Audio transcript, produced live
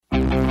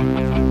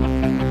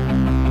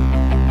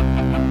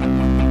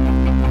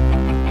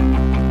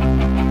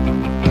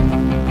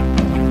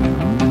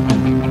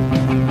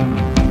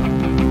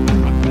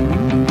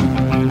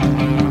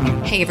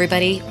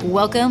everybody.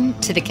 Welcome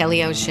to The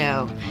Kelly O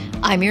Show.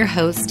 I'm your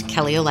host,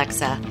 Kelly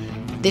Alexa.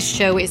 This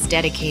show is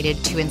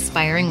dedicated to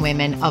inspiring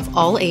women of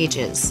all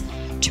ages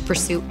to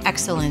pursue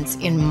excellence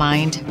in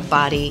mind,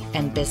 body,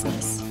 and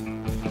business.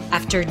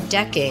 After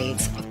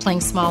decades of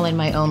playing small in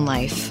my own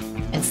life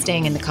and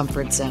staying in the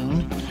comfort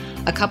zone,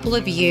 a couple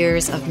of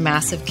years of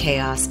massive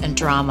chaos and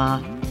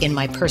drama in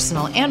my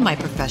personal and my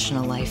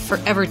professional life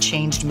forever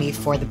changed me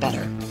for the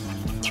better.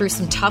 Through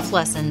some tough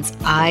lessons,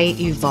 I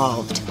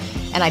evolved,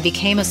 and I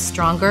became a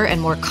stronger and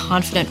more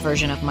confident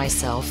version of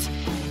myself,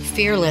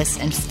 fearless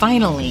and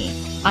finally,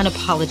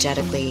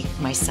 unapologetically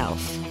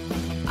myself.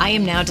 I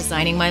am now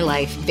designing my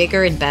life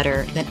bigger and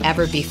better than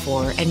ever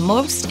before, and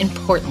most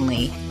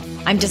importantly,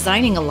 I'm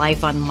designing a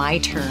life on my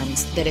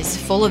terms that is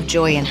full of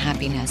joy and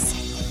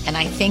happiness. And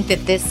I think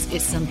that this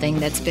is something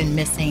that's been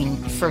missing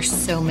for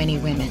so many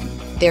women.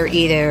 They're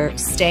either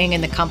staying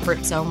in the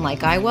comfort zone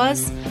like I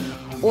was,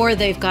 or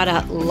they've got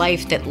a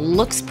life that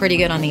looks pretty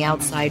good on the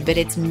outside, but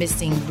it's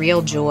missing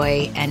real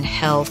joy and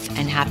health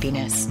and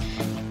happiness.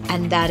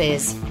 And that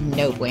is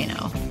no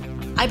bueno.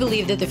 I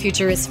believe that the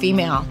future is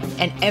female,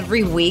 and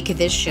every week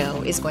this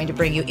show is going to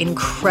bring you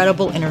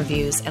incredible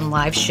interviews and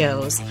live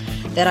shows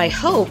that I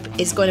hope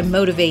is going to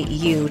motivate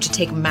you to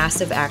take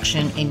massive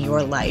action in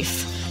your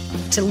life,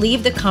 to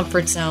leave the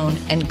comfort zone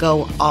and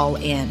go all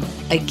in,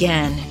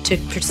 again, to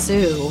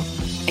pursue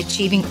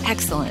achieving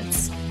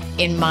excellence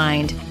in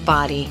mind,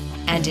 body,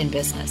 and in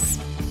business.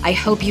 I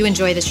hope you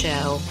enjoy the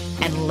show,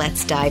 and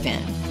let's dive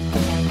in.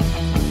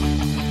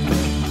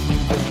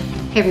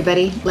 Hey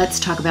everybody, let's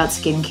talk about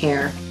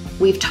skincare.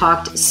 We've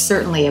talked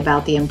certainly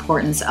about the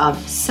importance of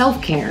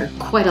self-care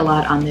quite a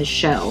lot on this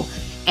show.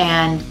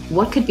 And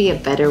what could be a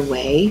better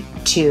way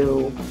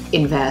to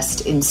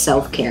invest in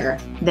self-care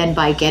than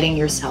by getting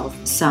yourself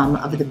some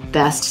of the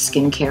best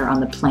skincare on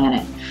the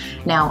planet?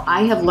 Now,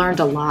 I have learned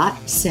a lot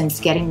since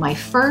getting my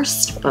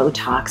first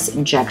Botox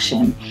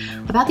injection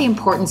about the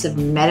importance of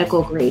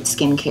medical-grade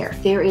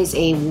skincare. There is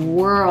a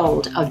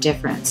world of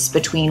difference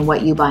between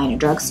what you buy in a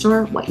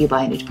drugstore, what you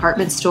buy in a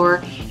department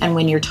store, and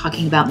when you're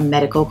talking about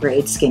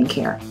medical-grade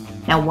skincare.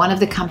 Now, one of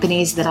the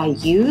companies that I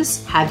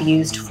have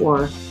used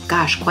for,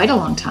 quite a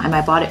long time,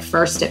 I bought it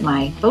first at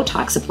my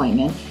Botox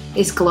appointment,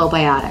 is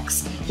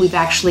Glowbiotics. We've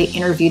actually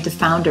interviewed the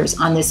founders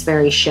on this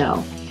very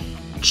show.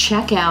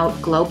 Check out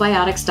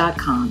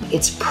glowbiotics.com.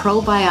 It's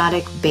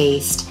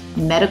probiotic-based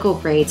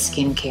medical-grade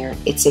skincare.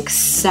 It's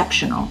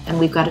exceptional, and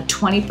we've got a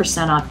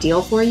 20% off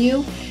deal for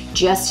you.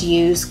 Just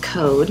use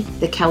code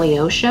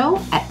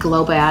TheKellyOShow at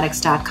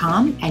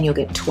glowbiotics.com, and you'll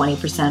get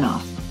 20%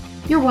 off.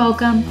 You're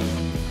welcome.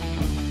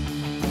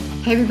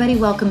 Hey everybody,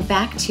 welcome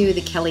back to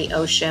The Kelly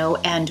O Show,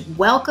 and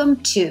welcome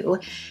to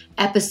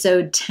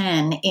episode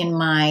 10 in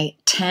my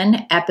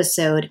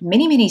 10-episode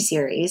mini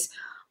series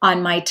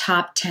on my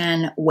top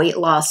 10 weight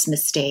loss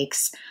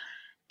mistakes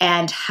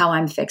and how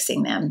I'm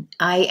fixing them.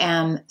 I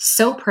am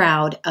so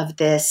proud of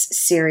this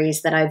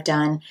series that I've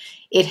done.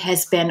 It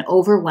has been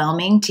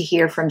overwhelming to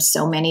hear from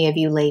so many of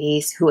you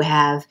ladies who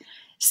have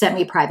sent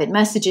me private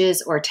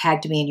messages or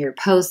tagged me in your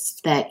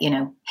posts that,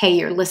 hey,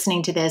 you're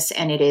listening to this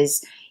and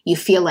you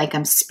feel like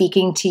I'm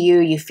speaking to you.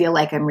 You feel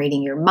like I'm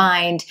reading your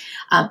mind.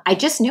 I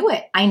just knew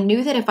it. I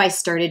knew that if I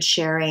started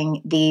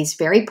sharing these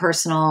very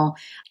personal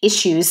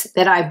issues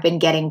that I've been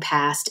getting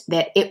past,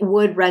 that it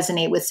would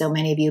resonate with so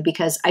many of you,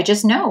 because I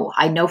just know.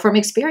 I know from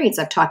experience.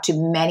 I've talked to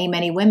many,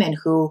 many women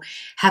who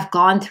have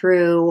gone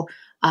through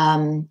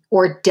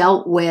or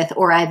dealt with,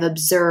 or I've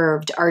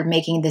observed are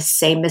making the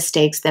same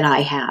mistakes that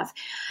I have.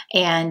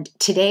 And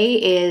today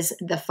is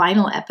the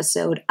final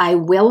episode. I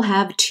will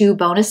have 2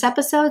 bonus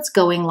episodes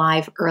going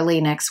live early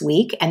next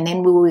week, and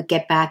then we will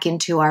get back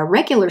into our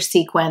regular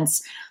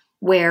sequence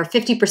where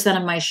 50%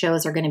 of my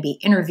shows are going to be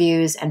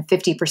interviews and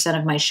 50%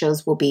 of my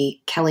shows will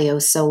be Kelly O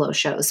solo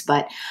shows.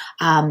 But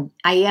I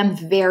am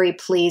very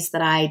pleased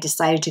that I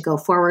decided to go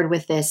forward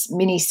with this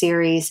mini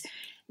series.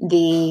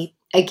 The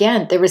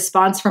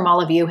response from all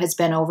of you has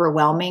been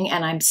overwhelming,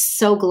 and I'm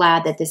so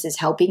glad that this is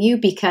helping you,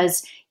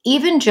 because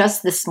even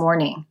just this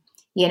morning,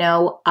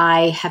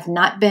 I have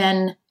not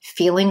been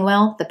feeling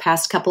well the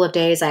past couple of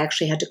days. I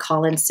actually had to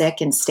call in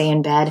sick and stay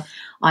in bed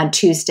on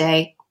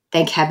Tuesday.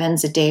 Thank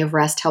heavens, a day of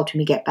rest helped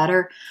me get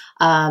better.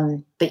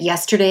 But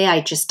yesterday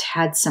I just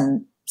had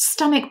some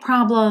stomach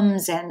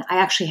problems, and I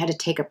actually had to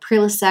take a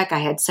Prilosec. I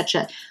had such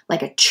a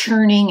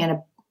churning and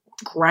a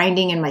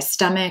grinding in my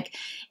stomach.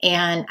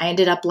 And I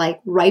ended up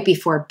right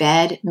before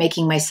bed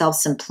making myself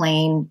some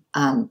plain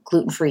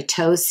gluten-free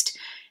toast.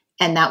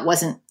 And that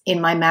wasn't in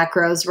my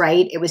macros,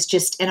 right? It was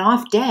just an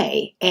off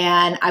day.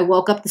 And I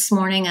woke up this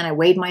morning and I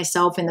weighed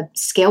myself and the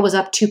scale was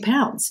up 2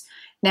 pounds.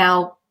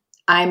 Now,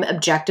 I'm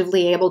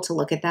objectively able to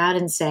look at that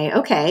and say,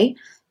 okay,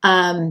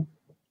 I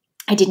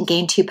didn't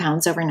gain 2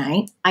 pounds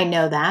overnight. I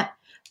know that.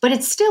 But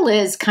it still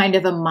is kind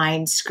of a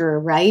mind screw,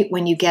 right?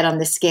 When you get on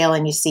the scale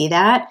and you see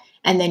that,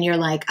 and then you're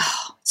like,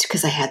 oh, it's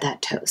because I had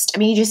that toast. I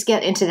mean, you just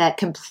get into that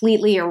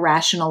completely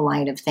irrational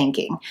line of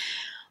thinking.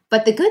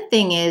 But the good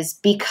thing is,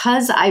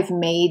 because I've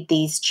made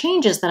these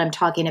changes that I'm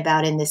talking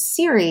about in this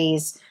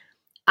series,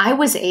 I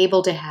was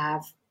able to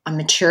have a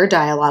mature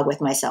dialogue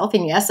with myself.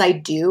 And yes, I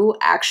do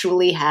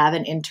actually have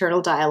an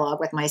internal dialogue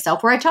with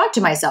myself where I talk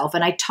to myself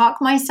and I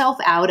talk myself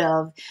out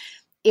of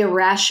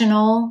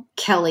irrational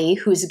Kelly,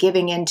 who's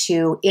giving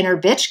into inner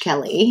bitch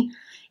Kelly.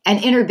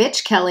 And inner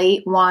bitch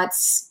Kelly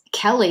wants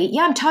Kelly.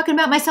 Yeah, I'm talking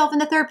about myself in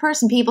the third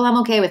person, people. I'm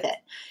okay with it.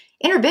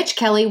 Inner bitch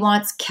Kelly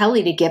wants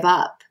Kelly to give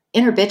up.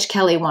 Inner bitch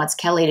Kelly wants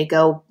Kelly to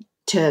go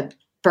to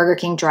Burger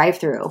King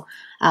drive-thru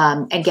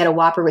and get a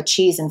Whopper with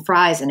cheese and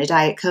fries and a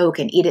Diet Coke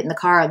and eat it in the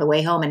car on the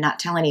way home and not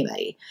tell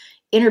anybody.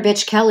 Inner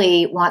bitch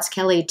Kelly wants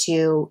Kelly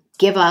to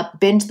give up,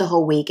 binge the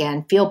whole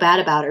weekend, feel bad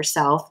about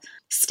herself,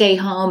 stay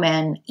home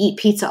and eat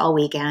pizza all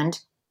weekend,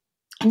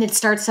 and then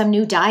start some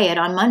new diet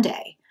on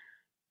Monday.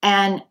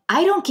 And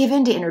I don't give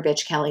in to inner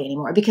bitch Kelly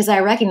anymore because I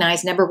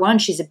recognize, number one,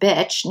 she's a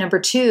bitch. Number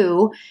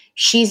two,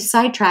 she's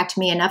sidetracked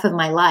me enough of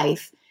my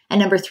life. And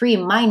number three,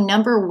 my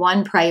number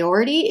one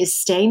priority is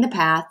staying the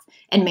path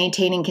and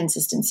maintaining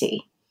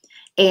consistency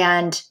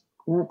and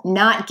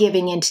not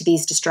giving into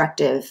these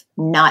destructive,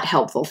 not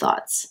helpful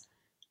thoughts.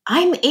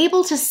 I'm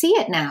able to see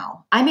it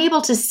now. I'm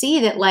able to see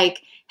that,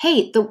 like,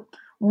 hey,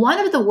 one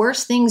of the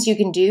worst things you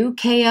can do,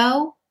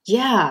 KO,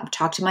 yeah,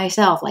 talk to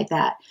myself like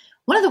that.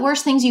 One of the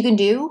worst things you can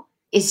do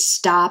is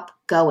stop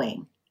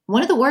going.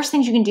 One of the worst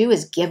things you can do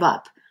is give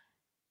up.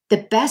 The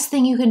best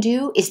thing you can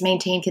do is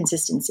maintain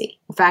consistency.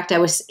 In fact, I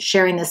was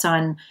sharing this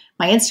on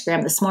my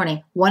Instagram this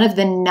morning. One of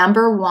the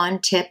number one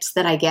tips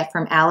that I get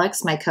from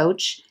Alex, my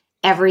coach,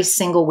 every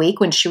single week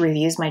when she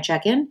reviews my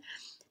check-in,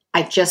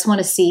 I just want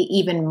to see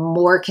even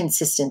more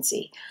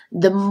consistency.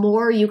 The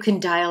more you can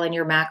dial in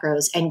your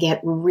macros and get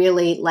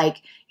really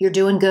like you're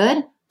doing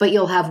good, but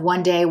you'll have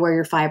one day where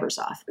your fiber's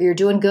off. Or you're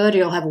doing good, or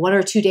you'll have 1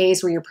 or 2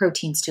 days where your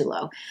protein's too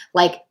low.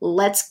 Like,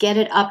 let's get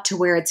it up to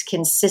where it's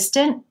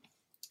consistent.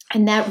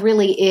 And that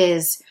really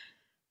is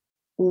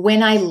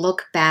when I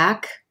look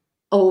back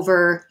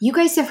over, you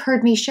guys have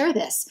heard me share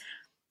this.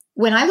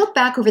 When I look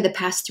back over the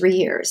past 3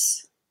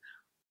 years,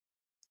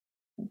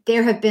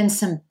 there have been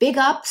some big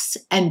ups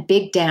and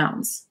big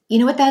downs. You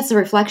know what that's a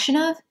reflection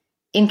of?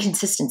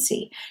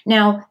 Inconsistency.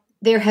 Now,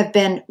 there have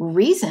been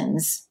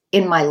reasons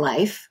in my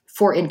life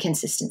for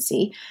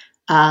inconsistency.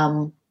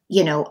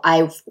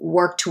 I've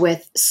worked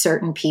with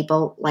certain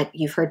people, like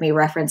you've heard me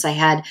reference. I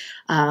had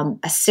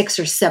a 6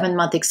 or 7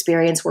 month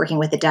experience working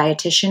with a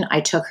dietitian.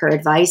 I took her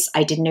advice.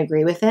 I didn't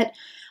agree with it.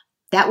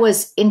 That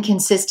was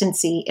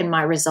inconsistency in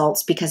my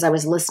results because I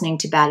was listening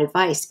to bad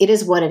advice. It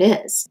is what it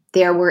is.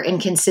 There were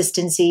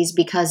inconsistencies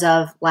because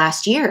of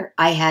last year.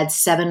 I had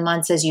 7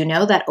 months, as you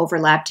know, that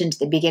overlapped into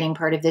the beginning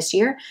part of this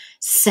year,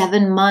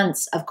 7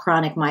 months of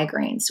chronic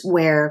migraines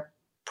where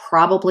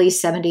probably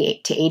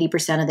 70 to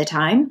 80% of the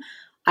time,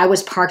 I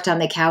was parked on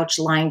the couch,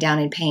 lying down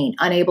in pain,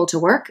 unable to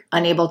work,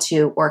 unable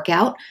to work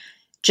out,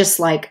 just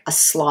like a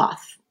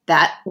sloth.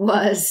 That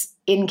was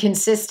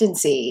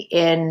inconsistency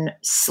in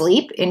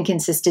sleep,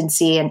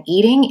 inconsistency in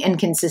eating,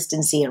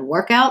 inconsistency in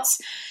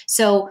workouts.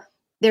 So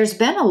there's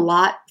been a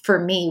lot for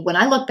me. When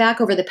I look back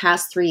over the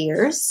past 3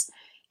 years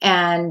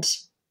and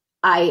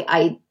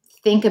I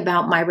think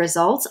about my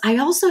results, I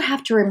also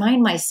have to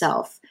remind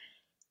myself,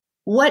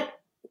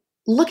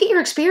 look at your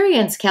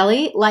experience,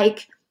 Kelly.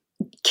 Like,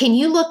 can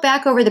you look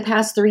back over the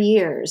past 3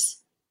 years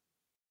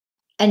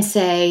and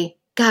say,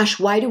 gosh,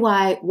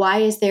 why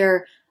is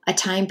there a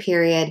time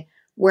period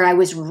where I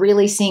was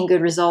really seeing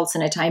good results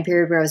and a time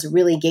period where I was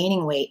really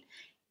gaining weight?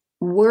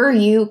 Were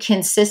you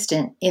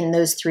consistent in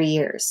those 3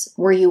 years?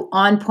 Were you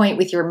on point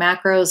with your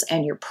macros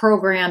and your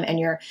program and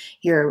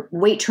your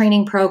weight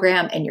training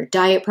program and your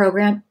diet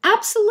program?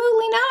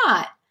 Absolutely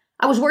not.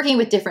 I was working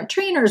with different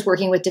trainers,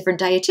 working with different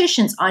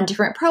dietitians on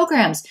different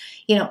programs,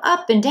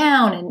 up and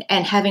down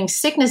and having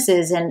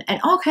sicknesses and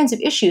all kinds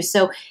of issues.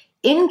 So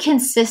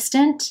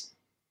inconsistent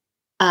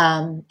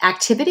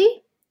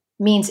activity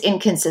means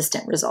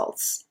inconsistent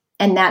results.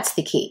 And that's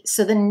the key.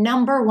 So the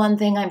number one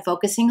thing I'm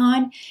focusing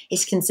on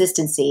is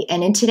consistency.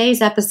 And in today's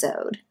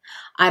episode,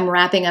 I'm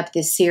wrapping up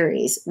this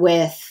series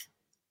with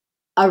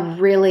a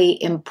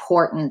really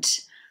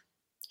important,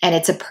 and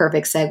it's a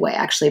perfect segue,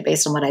 actually,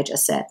 based on what I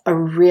just said, a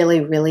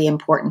really, really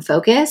important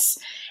focus.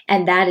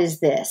 And that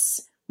is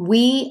this.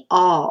 We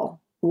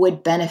all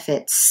would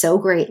benefit so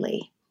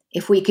greatly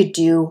if we could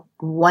do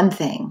one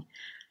thing.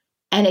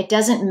 And it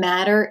doesn't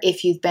matter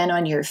if you've been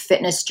on your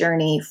fitness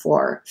journey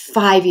for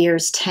 5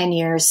 years, 10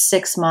 years,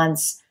 6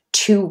 months,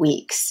 2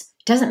 weeks.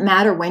 It doesn't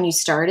matter when you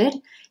started.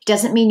 It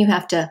doesn't mean you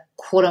have to,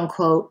 quote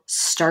unquote,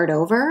 start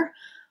over.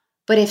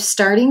 But if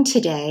starting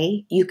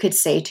today, you could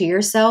say to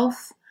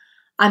yourself,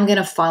 I'm going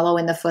to follow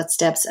in the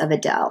footsteps of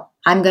Adele.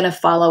 I'm going to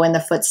follow in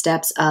the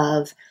footsteps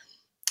of,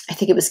 I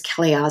think it was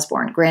Kelly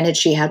Osbourne. Granted,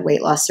 she had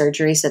weight loss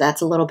surgery, so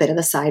that's a little bit of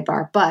a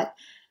sidebar. But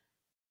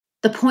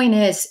the point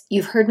is,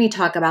 you've heard me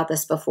talk about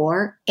this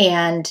before,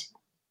 and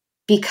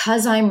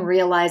because I'm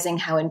realizing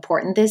how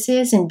important this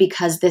is, and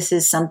because this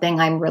is something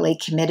I'm really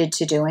committed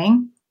to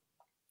doing,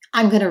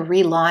 I'm going to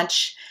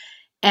relaunch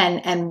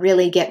and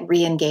really get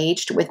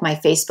re-engaged with my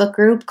Facebook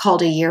group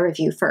called A Year of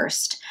You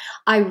First.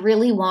 I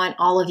really want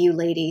all of you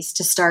ladies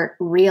to start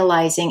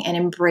realizing and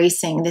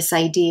embracing this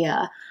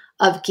idea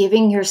of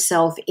giving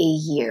yourself a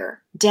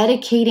year,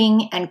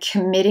 dedicating and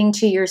committing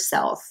to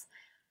yourself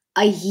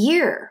a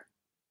year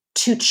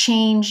to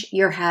change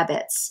your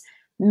habits,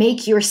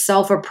 make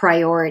yourself a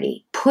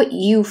priority, put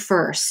you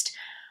first,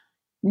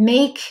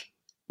 make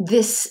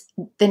this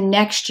the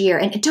next year.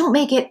 And don't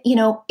make it,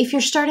 if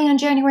you're starting on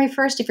January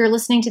 1st, if you're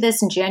listening to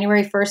this in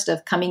January 1st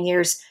of coming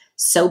years,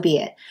 so be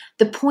it.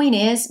 The point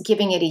is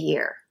giving it a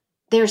year.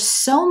 There's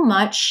so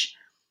much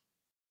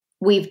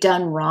we've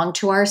done wrong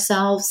to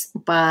ourselves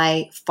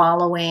by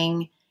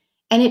following.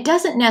 And it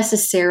doesn't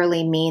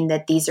necessarily mean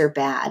that these are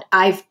bad.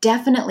 I've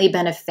definitely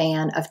been a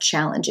fan of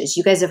challenges.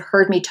 You guys have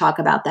heard me talk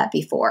about that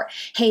before.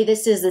 Hey,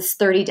 this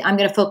 30, I'm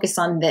going to focus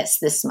on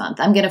this month.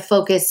 I'm going to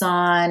focus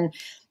on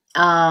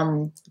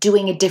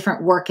doing a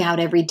different workout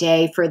every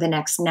day for the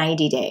next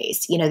 90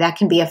 days. That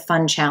can be a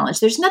fun challenge.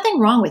 There's nothing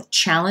wrong with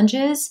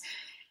challenges.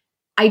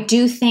 I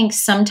do think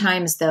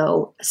sometimes,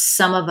 though,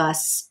 some of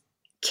us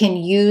can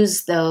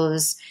use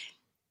those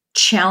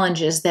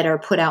challenges that are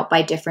put out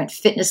by different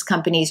fitness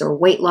companies or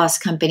weight loss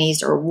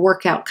companies or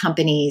workout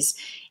companies.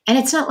 And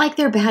it's not like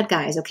they're bad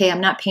guys, okay?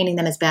 I'm not painting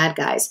them as bad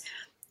guys.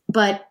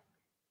 But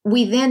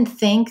we then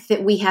think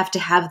that we have to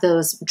have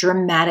those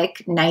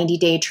dramatic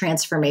 90-day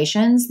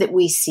transformations that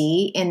we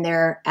see in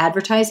their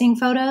advertising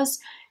photos.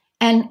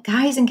 And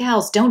guys and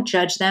gals, don't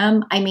judge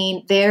them. I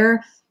mean,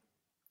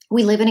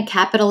 we live in a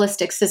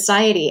capitalistic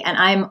society, and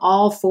I'm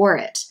all for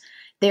it.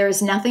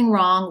 There's nothing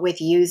wrong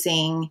with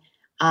using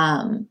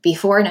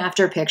before and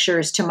after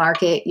pictures to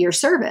market your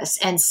service.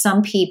 And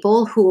some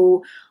people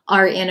who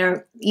are in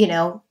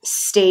a,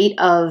 state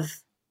of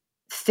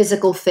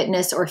physical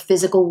fitness or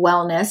physical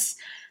wellness,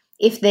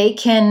 if they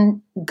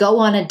can go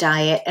on a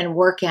diet and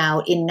work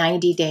out in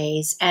 90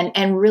 days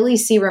and really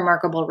see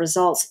remarkable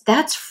results,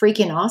 that's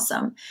freaking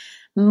awesome.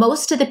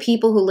 Most of the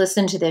people who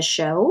listen to this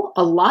show,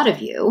 a lot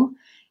of you,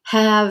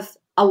 have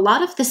a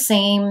lot of the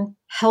same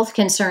health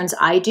concerns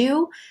I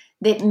do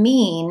that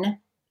mean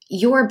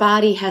your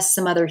body has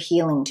some other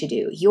healing to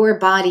do. Your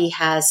body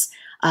has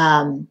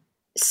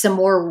some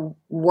more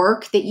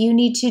work that you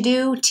need to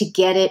do to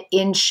get it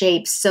in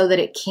shape so that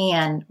it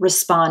can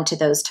respond to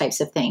those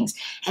types of things.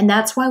 And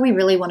that's why we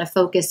really want to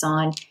focus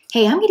on,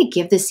 hey, I'm going to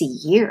give this a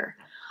year.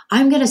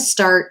 I'm going to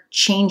start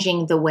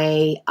changing the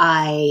way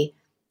I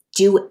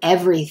do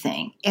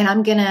everything. And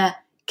I'm going to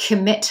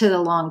commit to the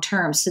long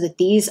term so that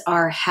these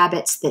are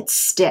habits that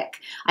stick.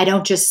 I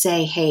don't just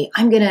say, hey,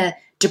 I'm going to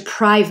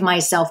deprive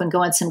myself and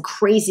go on some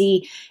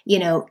crazy,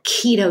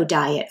 keto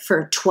diet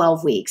for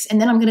 12 weeks. And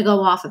then I'm going to go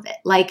off of it.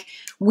 Like,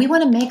 we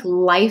want to make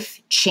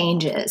life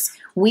changes.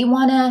 We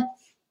want to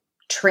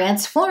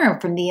transform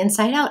from the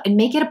inside out and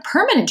make it a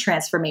permanent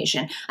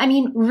transformation. I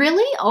mean,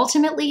 really,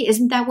 ultimately,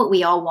 isn't that what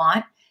we all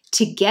want?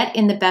 To get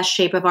in the best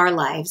shape of our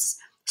lives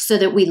so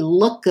that we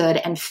look good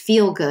and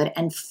feel good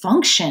and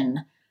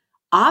function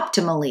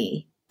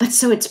optimally, but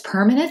so it's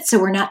permanent, so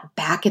we're not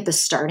back at the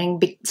starting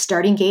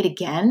gate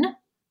again.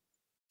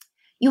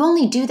 You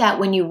only do that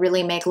when you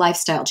really make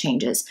lifestyle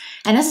changes.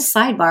 And as a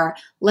sidebar,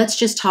 let's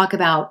just talk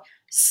about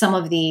some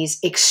of these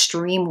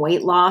extreme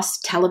weight loss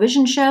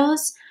television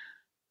shows.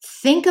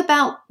 Think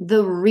about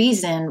the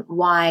reason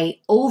why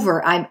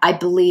I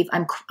believe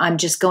I'm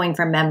just going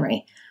from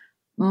memory.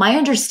 My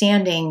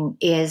understanding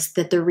is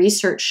that the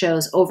research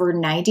shows over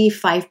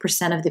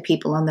 95% of the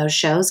people on those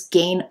shows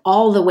gain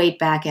all the weight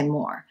back and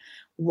more.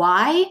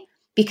 Why?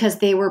 Because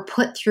they were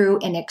put through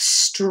an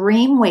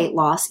extreme weight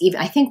loss.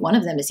 I think one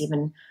of them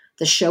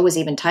the show was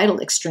even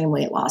titled Extreme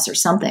Weight Loss or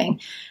something.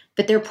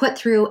 But they're put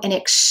through an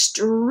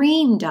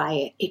extreme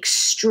diet,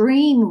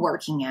 extreme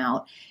working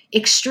out,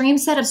 extreme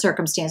set of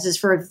circumstances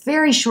for a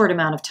very short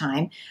amount of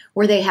time,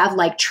 where they have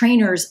like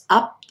trainers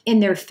up in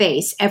their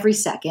face every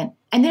second.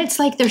 And then it's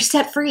like they're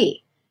set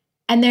free.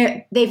 And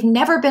they've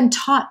never been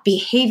taught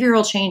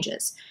behavioral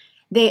changes.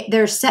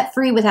 They're set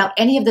free without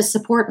any of the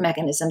support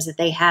mechanisms that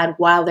they had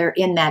while they're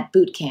in that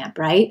boot camp,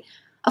 right?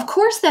 Of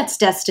course, that's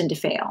destined to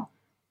fail.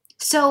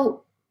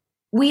 So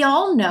we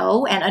all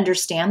know and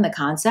understand the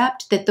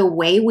concept that the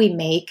way we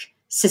make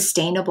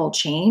sustainable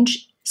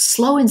change,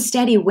 slow and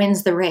steady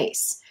wins the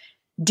race.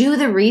 Do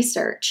the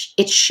research.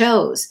 It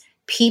shows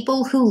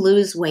people who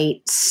lose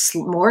weight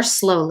more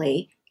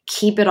slowly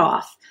keep it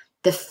off.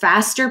 The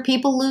faster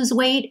people lose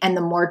weight and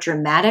the more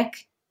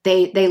dramatic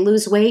they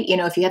lose weight,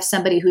 if you have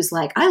somebody who's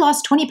like, I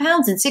lost 20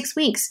 pounds in 6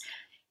 weeks,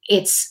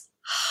 it's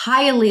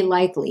highly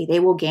likely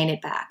they will gain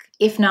it back.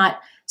 If not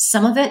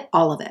some of it,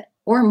 all of it,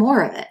 or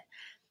more of it.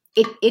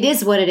 It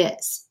is what it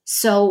is.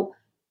 So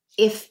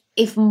if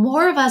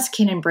more of us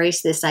can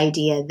embrace this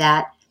idea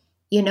that,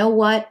 you know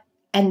what,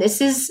 and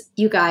this is,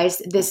 you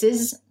guys, this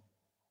is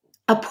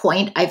a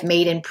point I've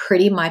made in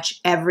pretty much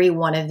every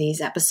one of these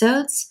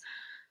episodes.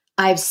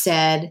 I've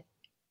said,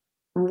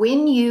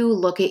 when you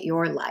look at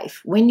your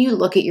life, when you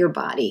look at your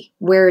body,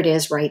 where it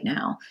is right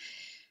now,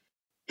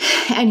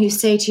 and you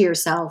say to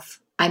yourself,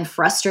 I'm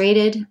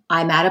frustrated,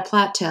 I'm at a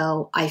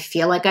plateau, I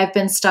feel like I've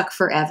been stuck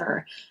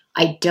forever,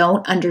 I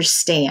don't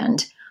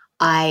understand,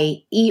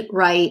 I eat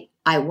right,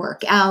 I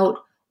work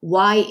out,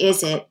 why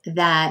is it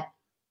that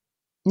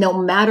no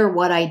matter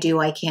what I do,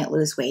 I can't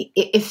lose weight.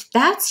 If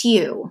that's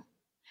you,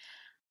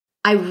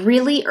 I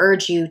really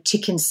urge you to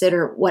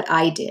consider what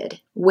I did,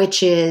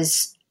 which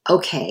is,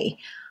 okay,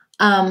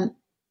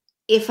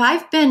 if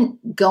I've been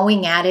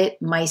going at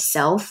it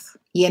myself,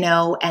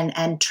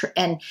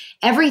 and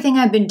everything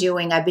I've been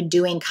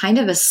doing kind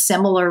of a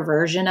similar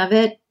version of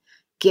it,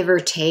 give or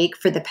take,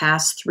 for the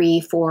past 3,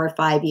 4,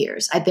 5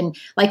 years. I've been,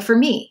 like, for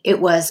me,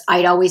 it was,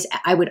 I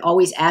would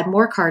always add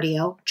more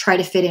cardio, try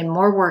to fit in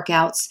more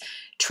workouts,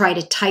 try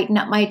to tighten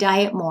up my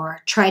diet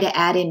more, try to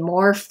add in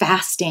more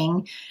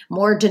fasting,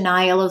 more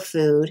denial of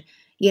food,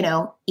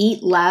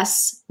 eat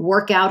less,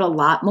 work out a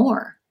lot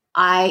more.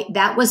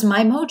 That was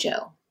my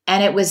mojo.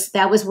 And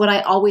that was what I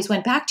always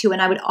went back to.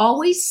 And I would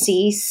always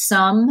see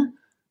some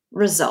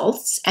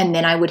results, and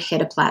then I would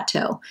hit a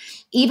plateau.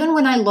 Even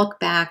when I look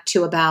back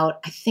to about,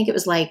 I think it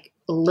was like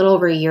a little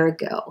over a year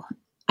ago,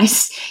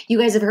 you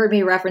guys have heard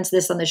me reference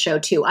this on the show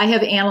too. I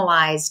have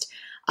analyzed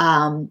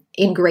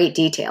in great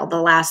detail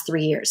the last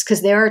 3 years,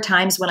 because there are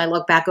times when I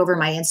look back over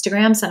my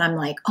Instagrams and I'm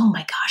like, oh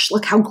my gosh,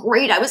 look how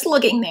great I was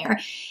looking there.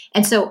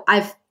 And so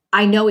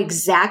I know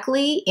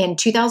exactly in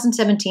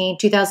 2017,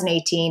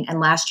 2018, and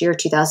last year,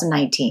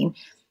 2019,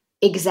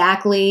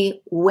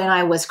 exactly when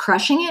I was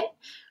crushing it,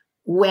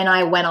 when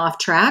I went off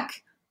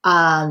track,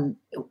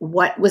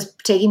 what was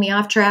taking me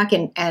off track,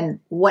 and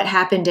what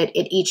happened at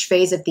each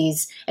phase of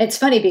these. And it's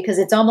funny because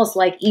it's almost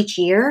like each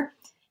year,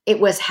 it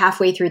was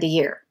halfway through the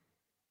year.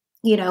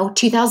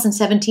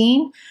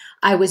 2017,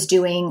 I was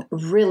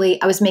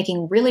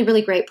making really,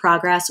 really great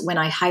progress when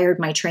I hired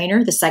my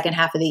trainer the second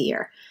half of the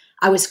year.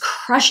 I was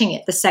crushing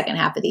it the second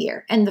half of the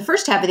year. And the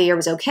first half of the year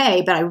was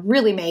okay, but I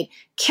really made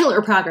killer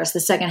progress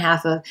the second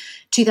half of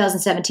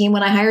 2017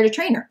 when I hired a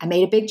trainer. I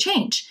made a big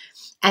change.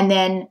 And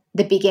then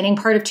the beginning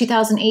part of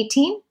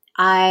 2018,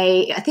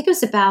 I think it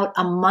was about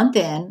a month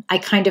in, I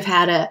kind of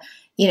had a,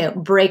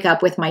 break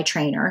up with my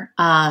trainer.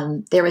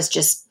 There was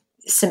just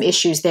some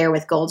issues there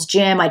with Gold's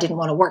Gym. I didn't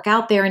want to work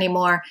out there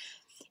anymore.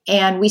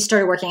 And we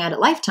started working out at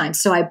Lifetime.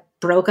 So I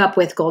broke up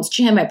with Gold's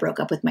Gym. I broke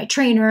up with my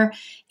trainer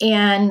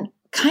and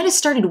kind of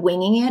started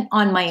winging it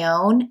on my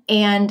own.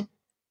 And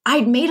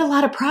I'd made a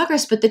lot of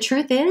progress, but the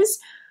truth is,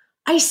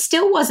 I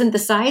still wasn't the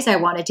size I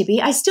wanted to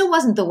be. I still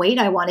wasn't the weight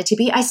I wanted to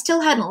be. I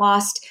still hadn't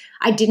lost.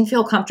 I didn't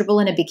feel comfortable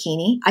in a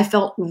bikini. I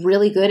felt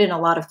really good in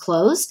a lot of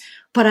clothes,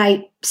 but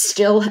I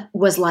still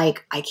was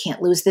like, I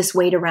can't lose this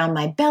weight around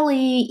my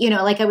belly.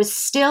 I was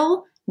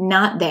still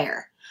not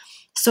there.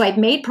 So I'd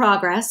made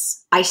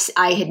progress.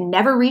 I had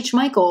never reached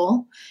my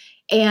goal.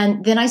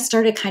 And then I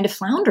started kind of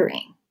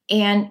floundering.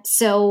 And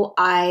so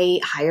I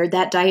hired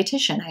that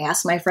dietitian. I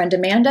asked my friend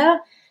Amanda.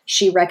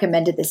 She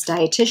recommended this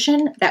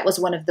dietitian. That was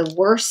one of the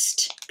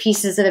worst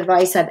pieces of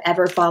advice I've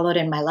ever followed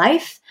in my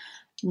life.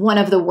 One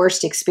of the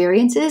worst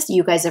experiences.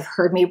 You guys have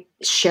heard me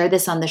share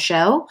this on the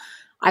show.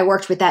 I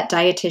worked with that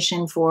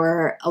dietitian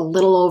for a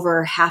little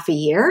over half a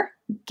year,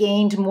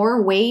 gained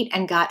more weight,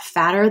 and got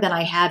fatter than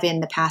I have in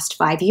the past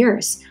 5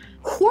 years.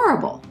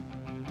 Horrible.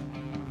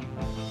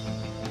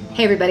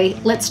 Hey everybody,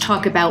 let's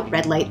talk about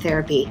red light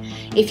therapy.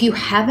 If you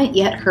haven't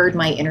yet heard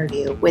my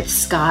interview with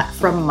Scott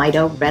from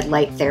Mito Red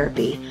Light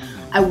Therapy,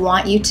 I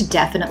want you to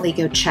definitely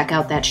go check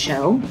out that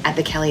show at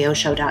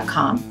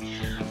thekelliyoshow.com.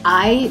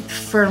 I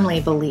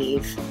firmly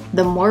believe,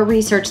 the more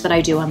research that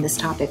I do on this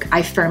topic,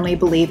 I firmly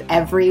believe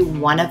every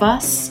one of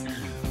us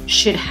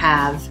should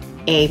have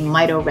a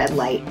Mito red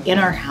light in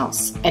our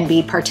house and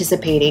be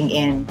participating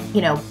in,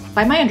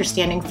 by my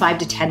understanding, 5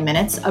 to 10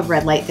 minutes of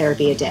red light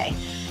therapy a day.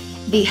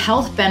 The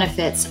health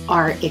benefits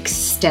are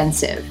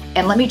extensive.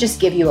 And let me just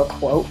give you a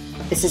quote.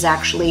 This is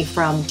actually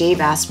from Dave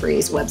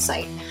Asprey's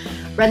website.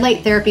 Red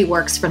light therapy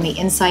works from the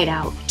inside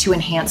out to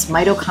enhance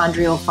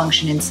mitochondrial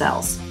function in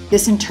cells.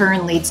 This in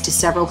turn leads to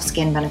several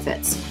skin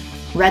benefits.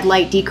 Red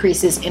light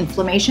decreases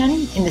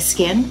inflammation in the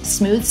skin,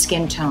 smooths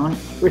skin tone,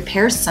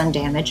 repairs sun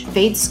damage,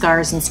 fades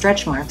scars and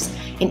stretch marks,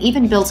 and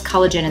even builds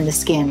collagen in the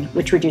skin,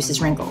 which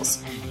reduces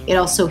wrinkles. It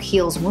also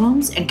heals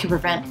wounds and can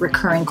prevent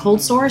recurring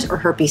cold sores or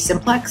herpes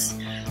simplex.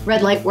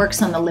 Red light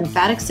works on the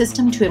lymphatic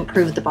system to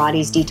improve the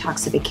body's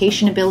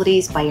detoxification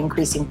abilities by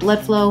increasing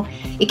blood flow.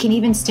 It can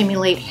even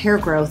stimulate hair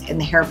growth in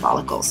the hair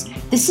follicles.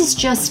 This is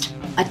just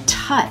a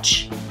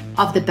touch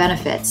of the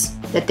benefits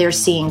that they're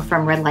seeing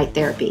from red light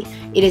therapy.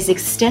 It is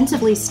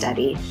extensively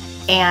studied,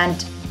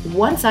 and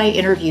once I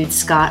interviewed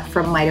Scott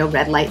from Mito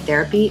Red Light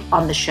Therapy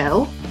on the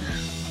show,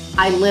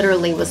 I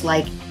literally was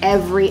like,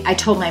 I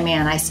told my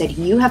man, I said,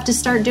 you have to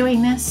start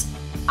doing this.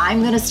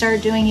 I'm going to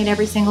start doing it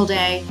every single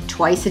day,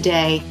 twice a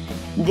day.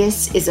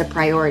 This is a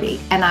priority,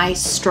 and I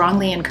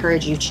strongly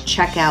encourage you to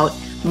check out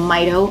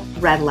Mito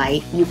Red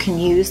Light. You can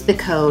use the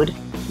code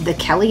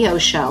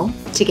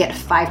TheKellyOShow to get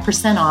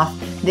 5% off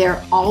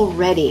their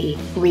already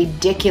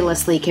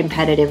ridiculously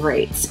competitive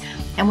rates.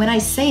 And when I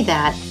say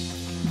that,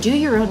 do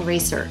your own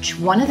research.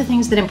 One of the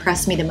things that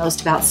impressed me the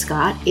most about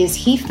Scott is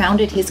he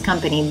founded his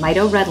company,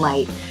 Mito Red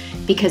Light,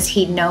 because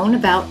he'd known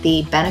about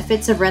the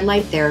benefits of red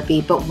light therapy,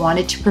 but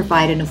wanted to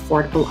provide an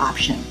affordable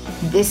option.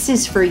 This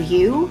is for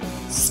you.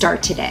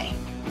 Start today.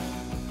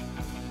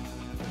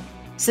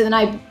 So then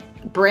I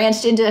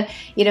branched into,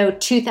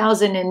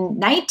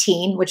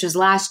 2019, which was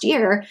last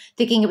year,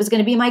 thinking it was going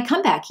to be my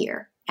comeback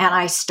year. And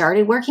I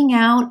started working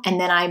out, and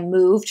then I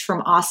moved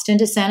from Austin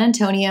to San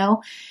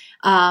Antonio,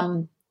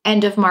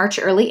 end of March,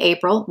 early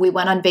April. We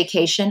went on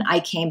vacation.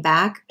 I came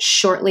back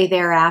shortly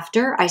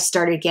thereafter. I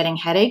started getting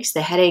headaches.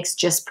 The headaches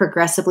just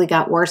progressively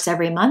got worse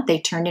every month. They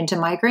turned into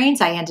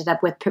migraines. I ended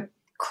up with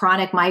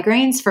chronic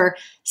migraines for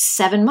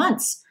 7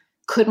 months.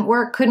 Couldn't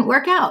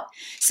work out.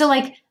 So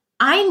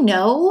I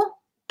know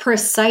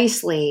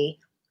precisely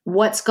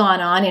what's gone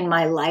on in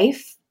my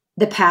life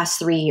the past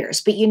 3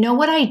 years. But you know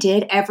what I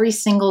did every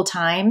single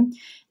time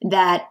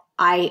that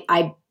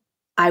I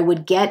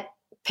would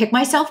pick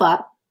myself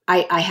up.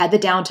 I had the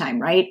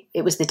downtime, right?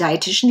 It was the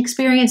dietitian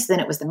experience.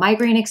 Then it was the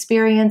migraine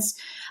experience.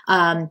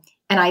 And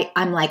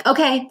I'm like,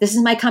 okay, this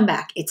is my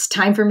comeback. It's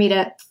time for me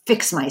to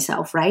fix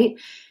myself, right?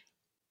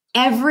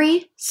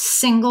 Every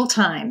single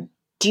time.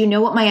 Do you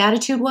know what my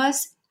attitude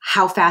was?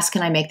 How fast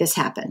can I make this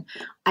happen?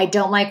 I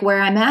don't like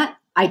where I'm at.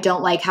 I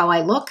don't like how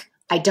I look.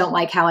 I don't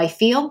like how I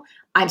feel.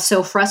 I'm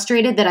so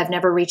frustrated that I've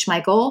never reached my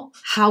goal.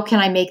 How can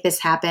I make this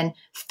happen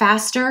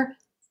faster,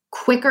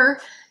 quicker,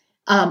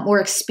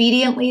 more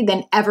expediently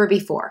than ever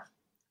before?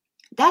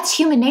 That's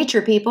human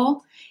nature,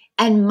 people.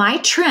 And my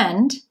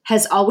trend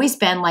has always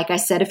been, like I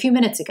said a few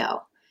minutes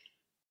ago,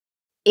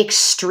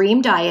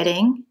 extreme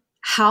dieting.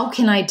 How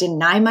can I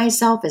deny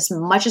myself as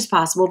much as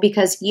possible?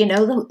 Because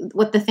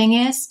what the thing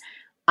is?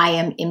 I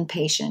am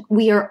impatient.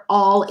 We are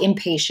all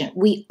impatient.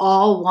 We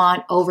all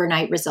want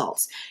overnight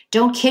results.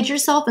 Don't kid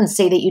yourself and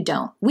say that you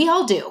don't. We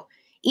all do.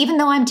 Even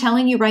though I'm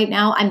telling you right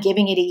now, I'm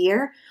giving it a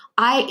year.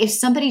 If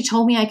somebody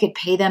told me I could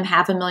pay them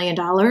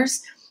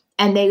 $500,000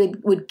 and they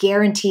would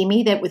guarantee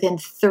me that within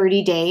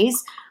 30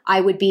 days,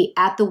 I would be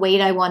at the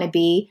weight I want to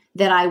be,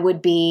 that I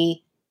would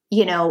be,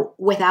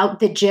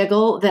 without the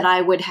jiggle, that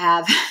I would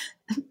have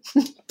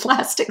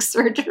plastic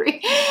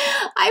surgery,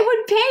 I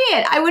would pay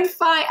it. I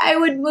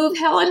would move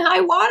hell and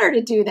high water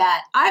to do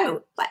that.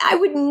 I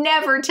would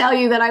never tell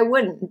you that I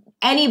wouldn't.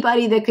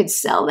 Anybody that could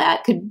sell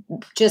that could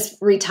just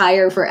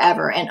retire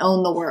forever and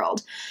own the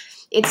world.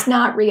 It's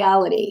not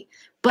reality.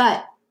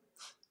 But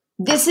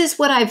this is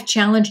what I've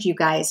challenged you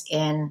guys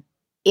in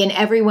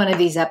every one of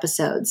these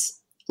episodes.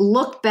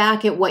 Look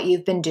back at what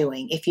you've been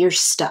doing. If you're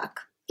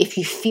stuck, if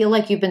you feel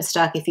like you've been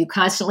stuck, if you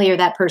constantly are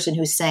that person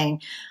who's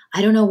saying,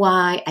 I don't know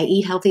why, I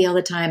eat healthy all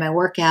the time, I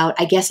work out,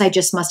 I guess I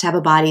just must have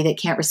a body that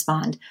can't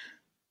respond.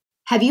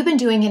 Have you been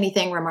doing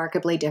anything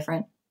remarkably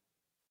different?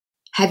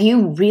 Have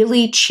you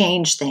really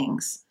changed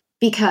things?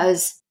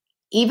 Because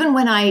even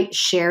when I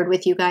shared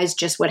with you guys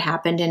just what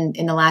happened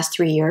in the last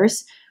 3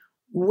 years,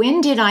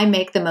 when did I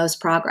make the most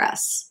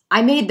progress?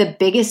 I made the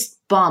biggest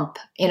bump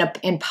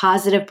in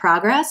positive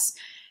progress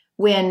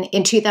when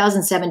in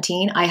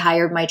 2017, I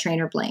hired my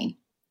trainer, Blaine.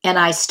 And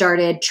I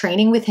started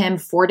training with him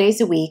 4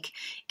 days a week.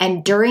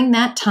 And during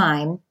that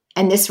time,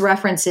 and this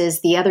references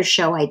the other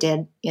show I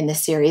did in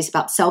this series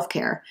about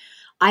self-care,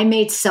 I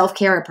made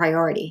self-care a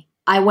priority.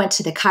 I went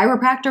to the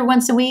chiropractor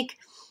once a week.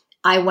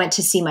 I went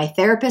to see my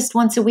therapist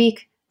once a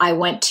week. I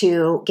went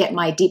to get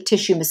my deep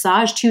tissue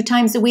massage 2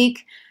 times a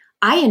week.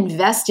 I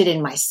invested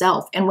in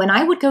myself. And when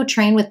I would go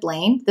train with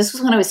Blaine, this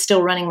was when I was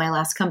still running my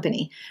last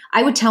company,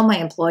 I would tell my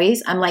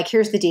employees, I'm like,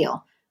 here's the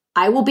deal.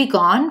 I will be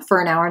gone for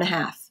an hour and a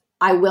half.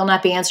 I will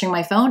not be answering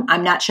my phone.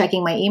 I'm not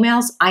checking my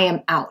emails. I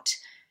am out.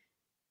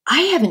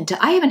 I haven't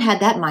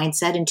had that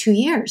mindset in 2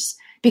 years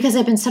because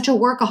I've been such a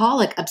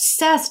workaholic,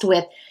 obsessed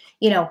with,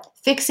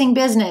 fixing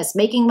business,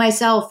 making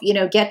myself,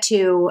 get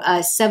to a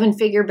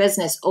 7-figure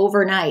business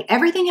overnight.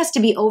 Everything has to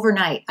be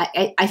overnight.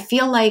 I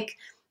feel like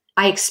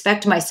I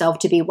expect myself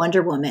to be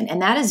Wonder Woman.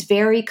 And that is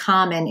very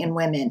common in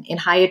women, in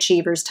high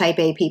achievers, type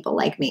A people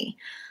like me.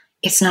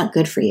 It's not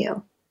good for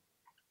you.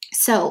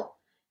 So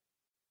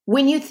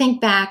when you think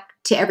back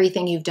to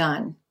everything you've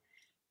done,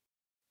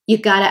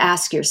 you've got to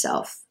ask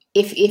yourself,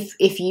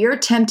 if you're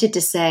tempted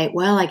to say,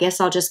 well, I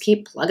guess I'll just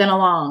keep plugging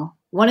along.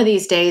 One of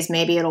these days,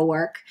 maybe it'll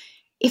work.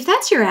 If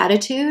that's your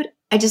attitude,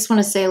 I just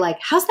want to say,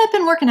 how's that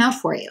been working out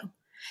for you?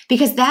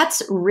 Because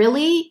that's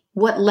really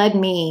what led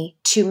me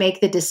to make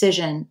the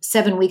decision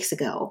 7 weeks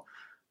ago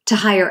to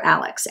hire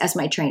Alex as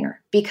my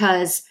trainer,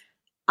 because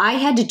I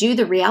had to do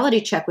the reality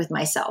check with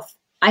myself.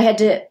 I had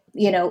to,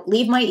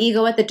 leave my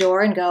ego at the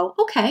door and go,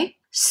 okay.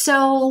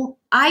 So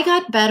I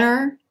got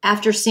better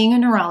after seeing a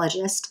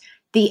neurologist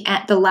the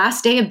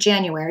last day of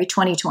January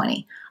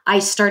 2020. I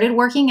started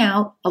working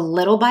out a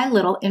little by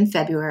little in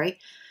February.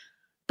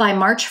 By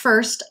March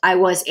 1st, I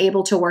was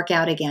able to work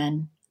out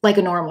again like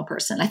a normal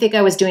person. I think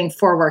I was doing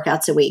 4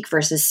 workouts a week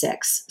versus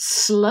 6.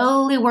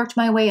 Slowly worked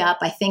my way up.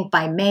 I think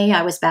by May,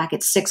 I was back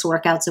at 6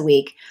 workouts a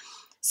week.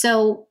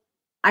 So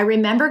I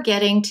remember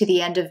getting to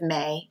the end of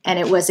May, and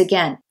it was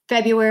again,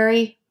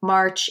 February,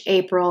 March,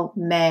 April,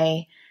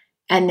 May,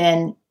 and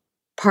then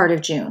part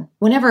of June,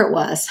 whenever it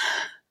was.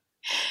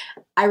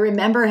 I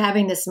remember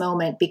having this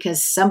moment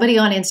because somebody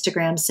on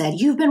Instagram said,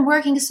 "You've been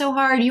working so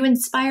hard. You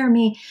inspire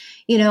me.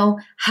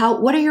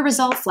 What are your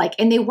results like?"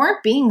 And they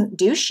weren't being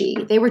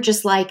douchey. They were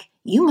just like,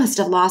 "You must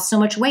have lost so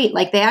much weight."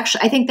 Like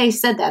I think they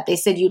said that. They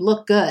said, "You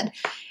look good."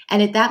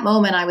 And at that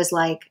moment I was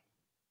like,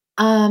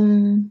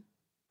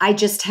 I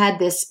just had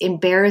this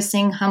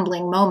embarrassing,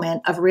 humbling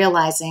moment of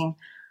realizing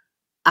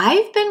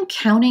I've been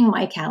counting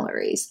my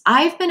calories.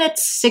 I've been at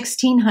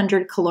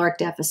 1,600 caloric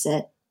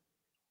deficit.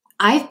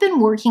 I've been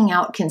working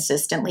out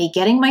consistently,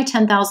 getting my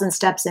 10,000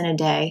 steps in a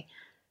day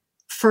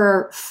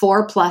for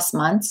 4+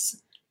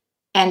 months.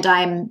 And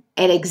I'm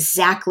at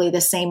exactly the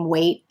same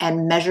weight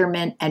and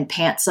measurement and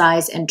pant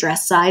size and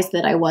dress size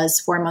that I was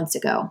 4 months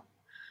ago.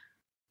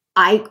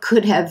 I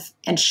could have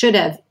and should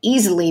have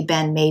easily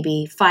been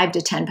maybe 5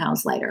 to 10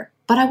 pounds lighter,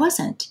 but I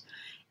wasn't.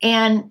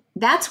 And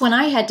that's when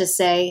I had to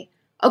say,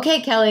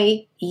 okay,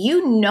 Kelly,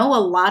 you know a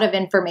lot of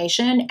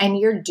information and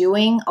you're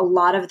doing a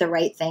lot of the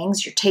right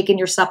things. You're taking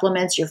your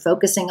supplements, you're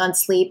focusing on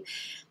sleep,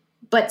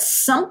 but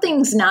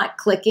something's not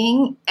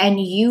clicking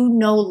and you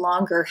no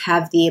longer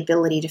have the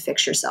ability to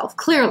fix yourself,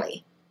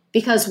 clearly,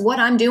 because what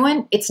I'm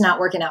doing, it's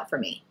not working out for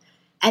me.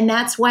 And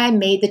that's why I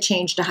made the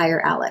change to hire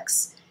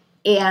Alex.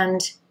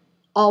 And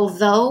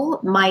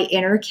although my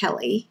inner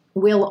Kelly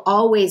will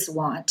always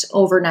want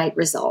overnight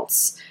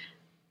results,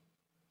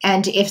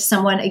 and if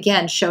someone,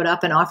 again, showed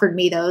up and offered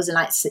me those and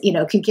I,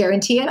 could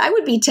guarantee it, I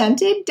would be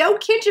tempted.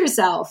 Don't kid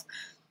yourself.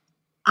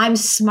 I'm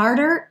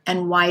smarter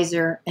and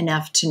wiser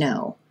enough to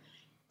know.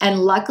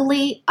 And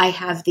luckily, I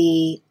have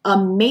the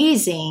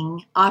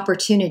amazing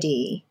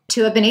opportunity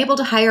to have been able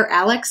to hire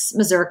Alex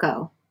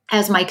Mazurko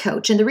as my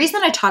coach. And the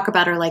reason I talk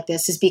about her like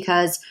this is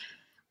because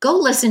go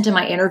listen to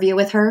my interview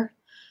with her.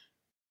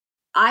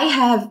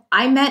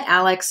 I met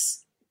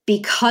Alex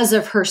because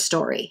of her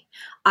story.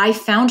 I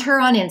found her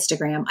on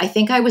Instagram. I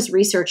think I was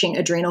researching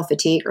adrenal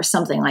fatigue or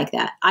something like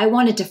that. I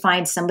wanted to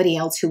find somebody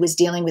else who was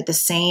dealing with the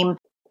same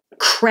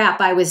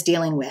crap I was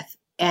dealing with.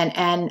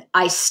 And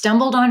I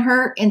stumbled on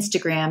her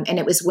Instagram, and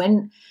it was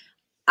when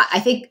I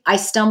think I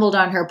stumbled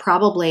on her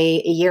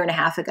probably a year and a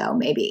half ago,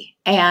 maybe.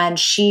 And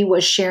she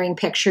was sharing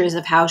pictures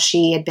of how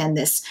she had been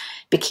this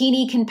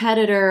bikini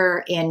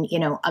competitor in,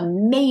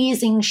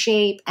 amazing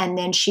shape. And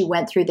then she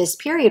went through this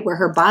period where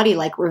her body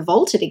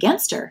revolted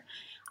against her.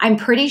 I'm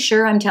pretty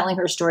sure I'm telling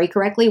her story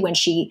correctly when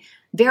she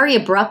very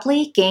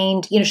abruptly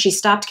gained, she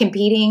stopped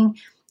competing,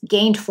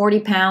 gained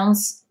 40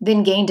 pounds,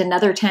 then gained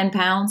another 10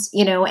 pounds,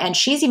 and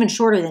she's even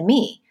shorter than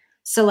me.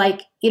 So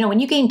when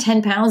you gain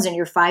 10 pounds and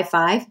you're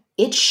 5'5",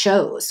 it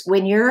shows.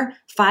 When you're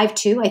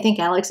 5'2", I think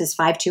Alex is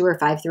 5'2" or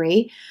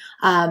 5'3",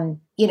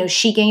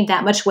 she gained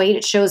that much weight.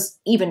 It shows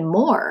even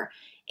more.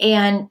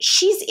 And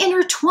she's in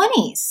her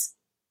 20s.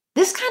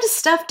 This kind of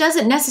stuff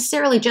doesn't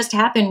necessarily just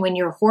happen when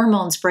your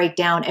hormones break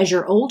down as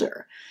you're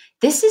older.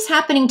 This is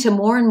happening to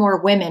more and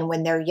more women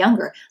when they're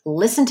younger.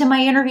 Listen to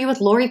my interview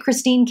with Lori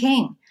Christine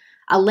King.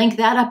 I'll link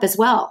that up as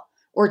well.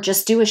 Or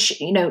just do a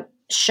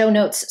show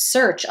notes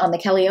search on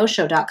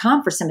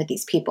thekellyoShow.com for some of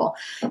these people.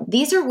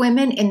 These are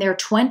women in their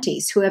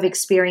 20s who have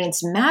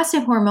experienced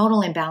massive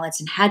hormonal imbalance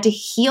and had to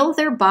heal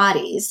their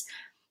bodies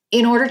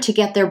in order to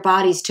get their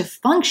bodies to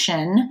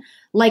function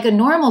like a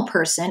normal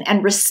person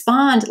and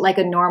respond like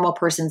a normal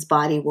person's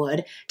body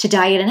would to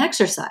diet and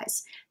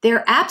exercise.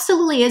 There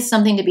absolutely is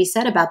something to be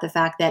said about the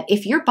fact that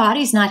if your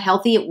body's not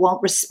healthy, it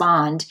won't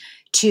respond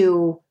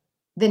to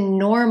the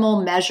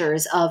normal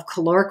measures of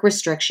caloric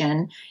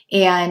restriction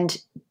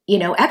and,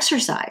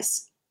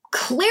 exercise.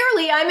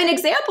 Clearly, I'm an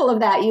example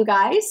of that, you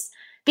guys,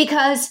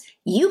 because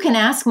you can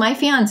ask my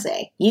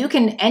fiance,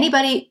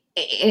 anybody,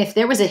 if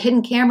there was a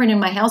hidden camera in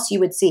my house, you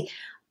would see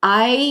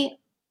I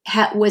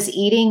was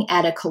eating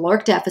at a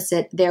caloric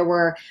deficit. There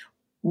were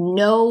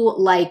no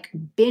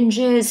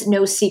binges,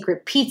 no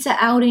secret pizza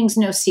outings,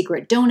 no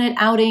secret donut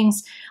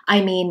outings.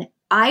 I mean,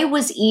 I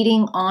was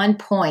eating on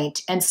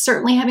point and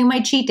certainly having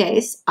my cheat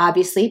days,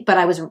 obviously, but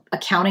I was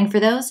accounting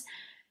for those.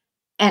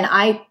 And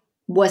I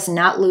was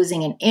not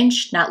losing an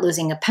inch, not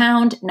losing a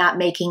pound,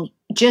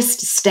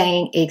 just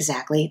staying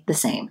exactly the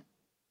same.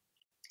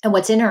 And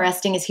what's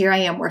interesting is here I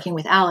am working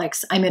with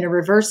Alex. I'm in a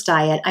reverse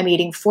diet. I'm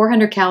eating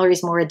 400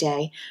 calories more a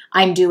day.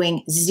 I'm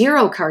doing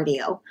 0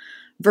 cardio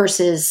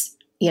versus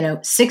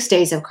 6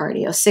 days of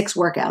cardio, 6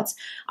 workouts.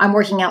 I'm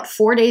working out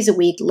 4 days a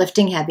week,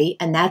 lifting heavy,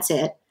 and that's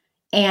it.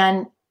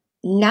 And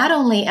not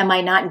only am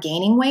I not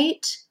gaining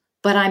weight,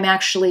 but I'm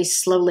actually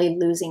slowly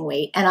losing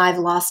weight, and I've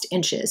lost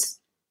inches.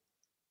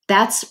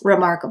 That's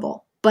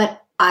remarkable.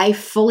 But I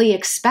fully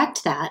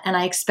expect that, and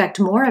I expect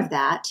more of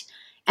that.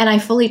 And I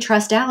fully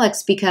trust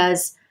Alex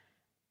because,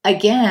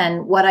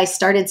 again, what I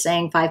started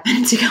saying 5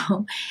 minutes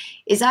ago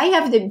is I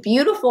have the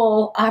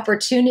beautiful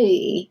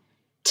opportunity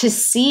to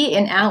see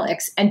in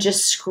Alex and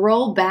just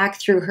scroll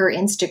back through her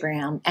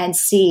Instagram and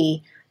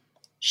see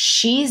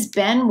she's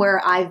been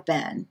where I've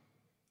been.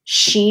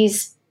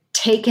 She's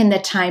taken the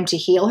time to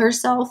heal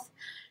herself.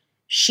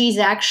 She's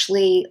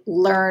actually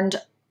learned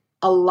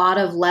a lot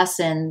of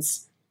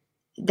lessons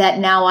that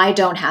now I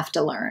don't have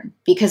to learn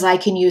because I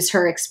can use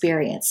her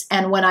experience.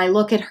 And when I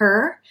look at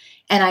her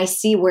and I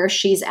see where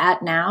she's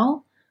at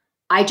now,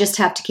 I just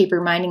have to keep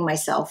reminding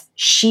myself,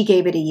 she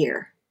gave it a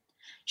year.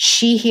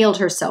 She healed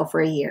herself for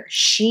a year.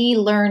 She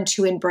learned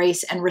to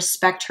embrace and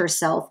respect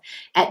herself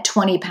at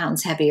 20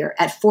 pounds heavier,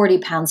 at 40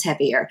 pounds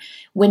heavier,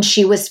 when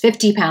she was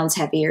 50 pounds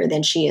heavier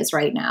than she is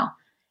right now.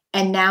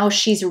 And now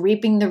she's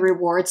reaping the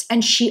rewards.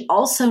 And she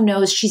also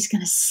knows she's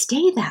going to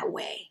stay that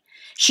way.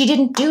 She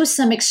didn't do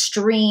some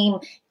extreme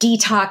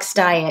detox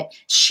diet.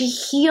 She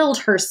healed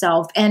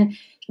herself and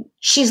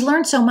she's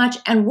learned so much.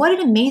 And what an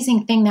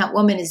amazing thing that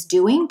woman is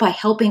doing by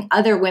helping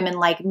other women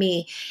like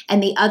me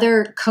and the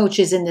other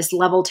coaches in this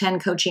level 10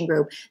 coaching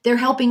group. They're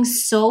helping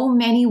so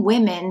many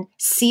women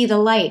see the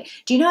light.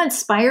 Do you know how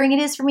inspiring it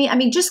is for me? I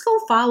mean, just go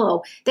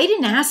follow. They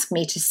didn't ask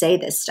me to say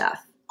this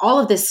stuff. All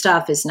of this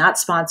stuff is not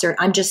sponsored.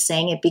 I'm just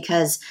saying it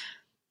because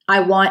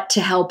I want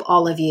to help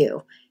all of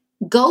you.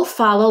 Go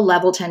follow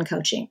Level 10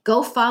 Coaching.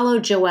 Go follow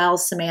Joelle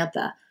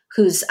Samantha,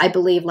 who's, I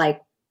believe,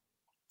 like,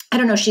 I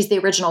don't know, she's the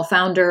original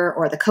founder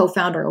or the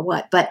co-founder or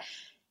what, but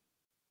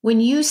when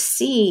you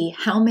see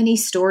how many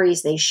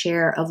stories they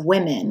share of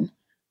women,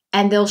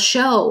 and they'll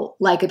show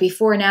like a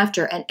before and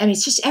after, and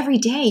it's just every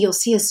day you'll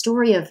see a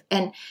story of,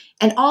 and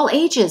all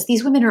ages,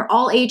 these women are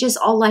all ages,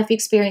 all life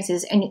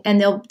experiences, and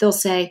they'll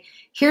say,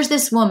 here's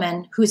this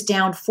woman who's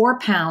down 4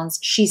 pounds,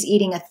 she's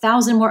eating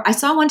 1,000 more. I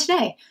saw one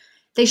today.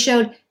 They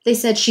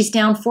said she's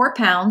down 4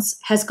 pounds,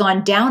 has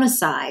gone down a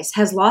size,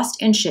 has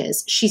lost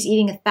inches. She's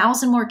eating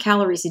 1,000 more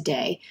calories a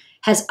day,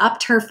 has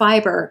upped her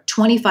fiber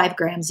 25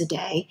 grams a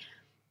day,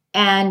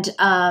 and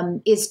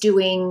is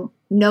doing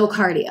no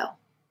cardio.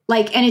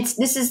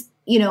 This is,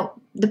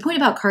 the point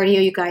about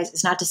cardio, you guys,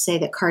 is not to say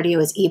that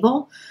cardio is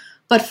evil,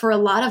 but for a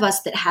lot of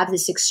us that have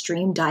this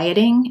extreme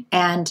dieting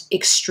and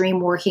extreme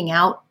working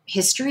out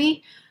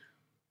history,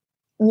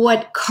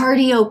 when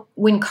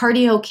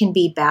cardio can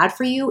be bad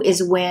for you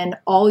is when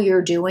all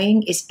you're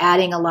doing is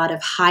adding a lot of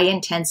high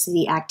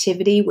intensity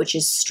activity, which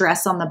is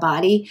stress on the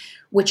body,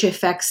 which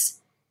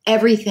affects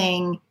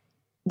everything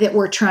that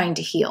we're trying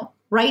to heal.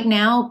 Right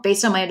now,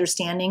 based on my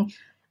understanding,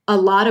 a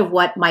lot of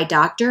what my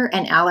doctor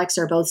and Alex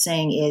are both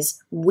saying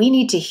is we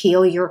need to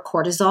heal your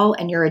cortisol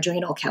and your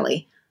adrenal,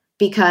 Kelly,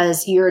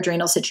 because your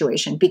adrenal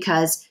situation,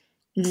 because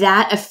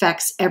that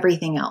affects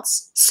everything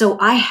else. So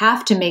I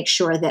have to make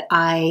sure that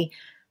I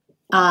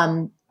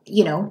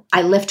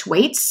lift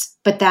weights,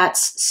 but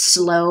that's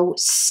slow,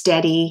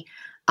 steady.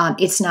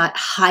 It's not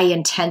high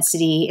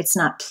intensity. It's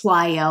not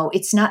plyo.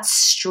 It's not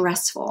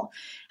stressful.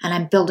 And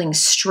I'm building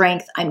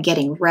strength. I'm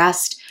getting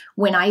rest.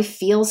 When I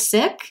feel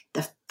sick,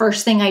 the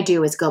first thing I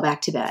do is go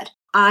back to bed.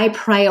 I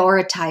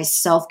prioritize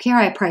self-care.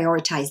 I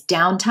prioritize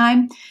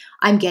downtime.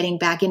 I'm getting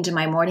back into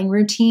my morning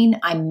routine.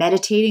 I'm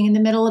meditating in the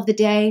middle of the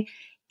day.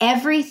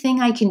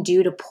 Everything I can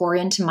do to pour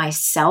into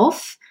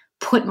myself,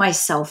 put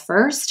myself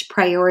first,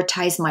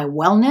 prioritize my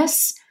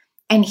wellness,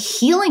 and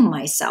healing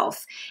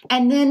myself.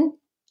 And then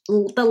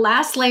the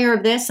last layer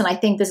of this, and I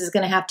think this is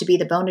going to have to be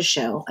the bonus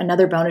show,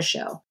 another bonus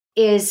show,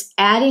 is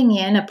adding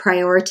in a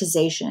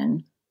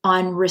prioritization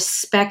on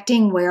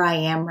respecting where I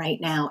am right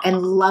now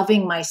and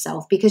loving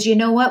myself. Because you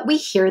know what? We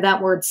hear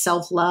that word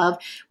self-love.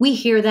 We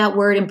hear that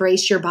word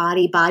embrace your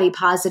body, body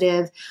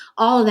positive,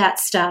 all of that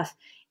stuff.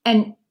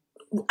 And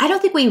I don't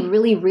think we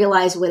really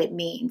realize what it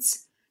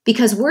means.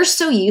 Because we're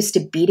so used to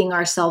beating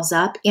ourselves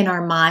up in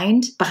our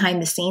mind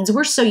behind the scenes.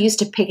 We're so used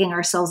to picking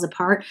ourselves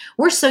apart.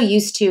 We're so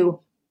used to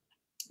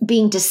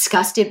being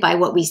disgusted by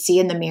what we see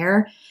in the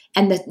mirror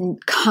and the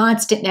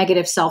constant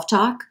negative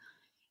self-talk.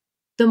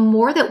 The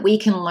more that we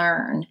can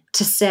learn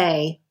to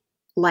say,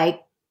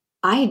 like,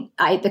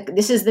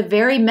 this is the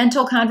very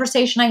mental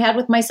conversation I had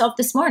with myself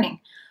this morning.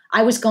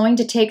 I was going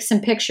to take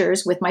some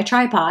pictures with my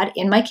tripod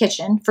in my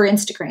kitchen for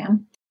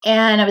Instagram.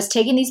 And I was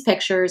taking these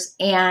pictures,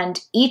 and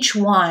each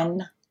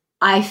one,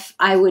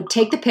 I would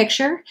take the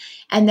picture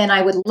and then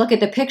I would look at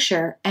the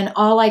picture, and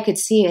all I could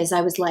see is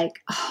I was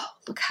like, oh,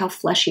 look how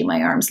fleshy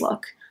my arms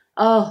look.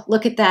 Oh,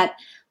 look at that.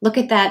 Look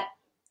at that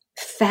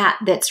fat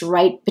that's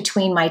right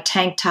between my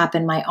tank top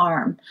and my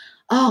arm.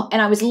 Oh,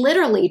 and I was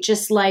literally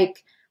just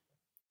like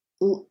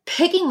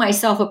picking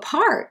myself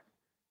apart.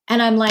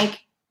 And I'm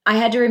like, I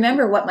had to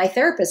remember what my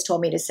therapist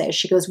told me to say.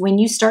 She goes, when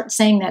you start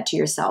saying that to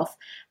yourself,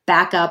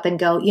 back up and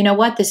go, you know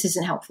what? This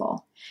isn't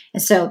helpful.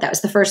 And so that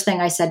was the first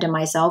thing I said to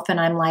myself. And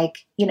I'm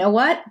like, you know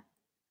what?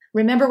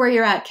 Remember where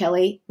you're at,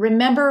 Kelly.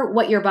 Remember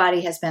what your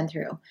body has been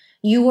through.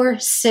 You were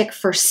sick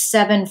for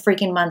 7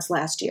 freaking months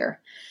last year.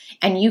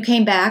 And you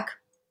came back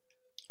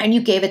and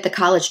you gave it the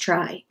college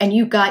try. And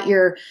you got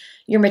your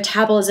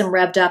metabolism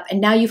revved up.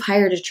 And now you've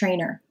hired a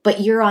trainer.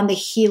 But you're on the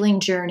healing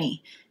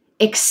journey.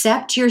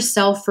 Accept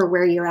yourself for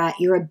where you're at.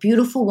 You're a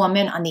beautiful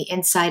woman on the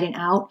inside and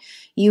out.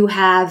 You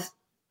have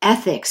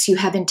ethics. You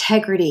have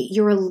integrity.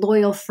 You're a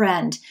loyal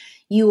friend.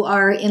 You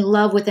are in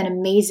love with an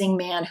amazing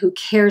man who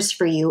cares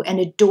for you and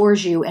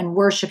adores you and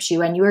worships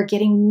you, and you are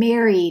getting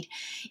married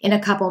in a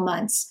couple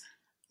months.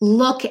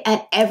 Look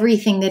at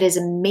everything that is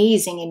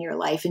amazing in your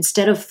life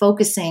instead of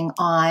focusing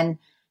on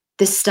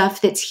the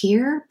stuff that's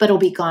here, but it'll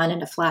be gone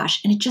in a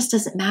flash. And it just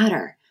doesn't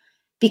matter,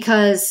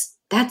 because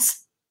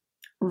that's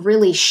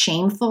really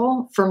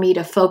shameful for me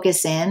to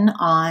focus in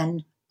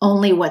on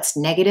only what's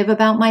negative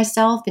about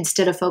myself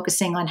instead of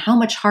focusing on how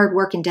much hard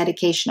work and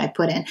dedication I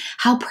put in,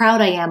 how proud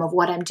I am of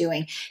what I'm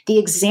doing, the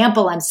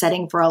example I'm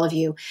setting for all of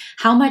you,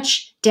 how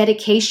much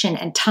dedication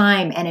and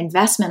time and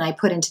investment I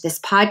put into this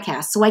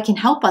podcast so I can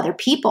help other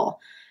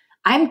people.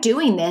 I'm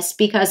doing this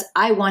because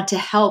I want to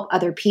help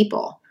other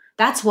people.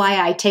 That's why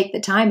I take the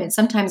time. And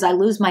sometimes I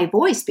lose my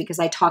voice because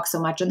I talk so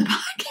much on the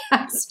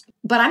podcast.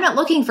 But I'm not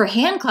looking for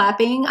hand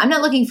clapping. I'm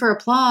not looking for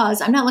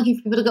applause. I'm not looking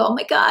for people to go, oh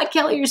my God,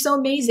 Kelly, you're so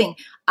amazing.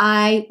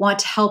 I want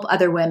to help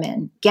other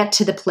women get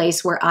to the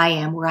place where I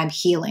am, where I'm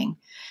healing.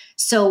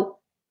 So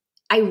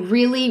I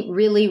really,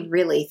 really,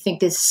 really think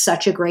this is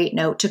such a great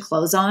note to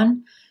close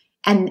on.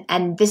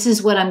 And this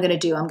is what I'm going to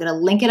do. I'm going to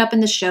link it up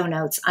in the show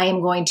notes. I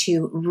am going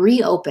to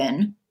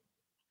reopen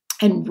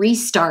and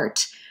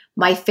restart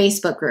my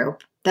Facebook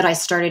group that I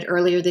started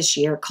earlier this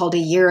year called A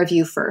Year of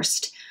You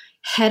First.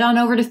 Head on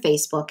over to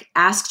Facebook,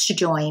 ask to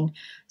join.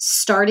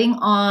 Starting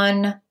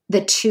on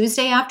the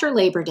Tuesday after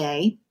Labor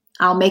Day,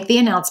 I'll make the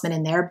announcement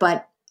in there,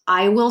 but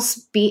I will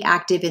be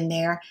active in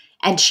there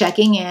and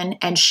checking in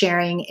and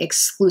sharing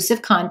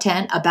exclusive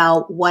content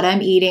about what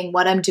I'm eating,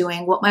 what I'm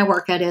doing, what my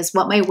workout is,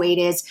 what my weight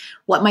is,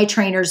 what my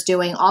trainer's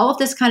doing, all of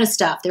this kind of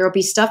stuff. There will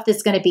be stuff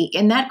that's going to be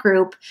in that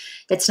group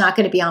that's not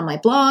going to be on my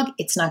blog.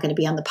 It's not going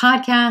to be on the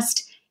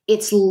podcast.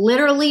 It's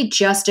literally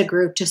just a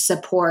group to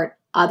support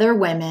other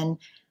women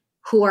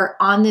who are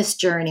on this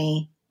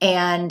journey.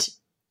 And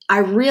I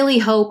really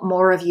hope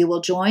more of you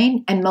will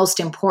join. And most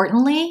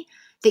importantly,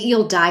 that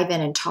you'll dive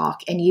in and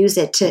talk and use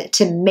it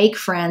to make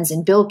friends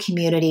and build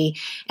community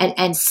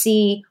and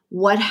see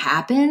what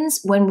happens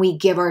when we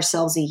give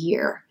ourselves a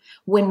year,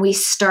 when we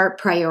start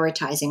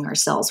prioritizing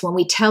ourselves, when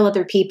we tell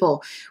other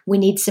people we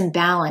need some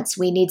balance,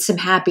 we need some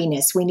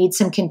happiness, we need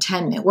some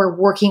contentment, we're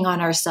working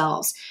on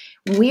ourselves.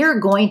 We're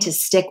going to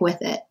stick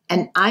with it.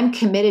 And I'm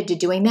committed to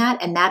doing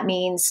that. And that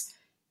means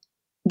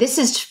this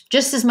is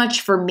just as much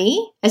for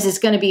me as it's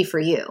going to be for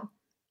you.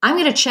 I'm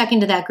going to check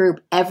into that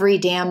group every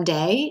damn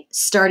day,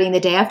 starting the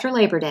day after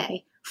Labor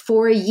Day,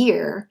 for a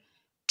year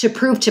to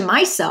prove to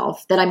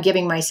myself that I'm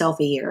giving myself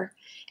a year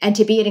and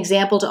to be an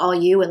example to all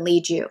you and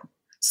lead you.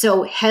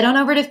 So head on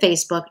over to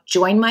Facebook,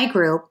 join my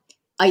group,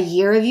 A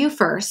Year of You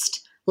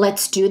First.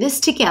 Let's do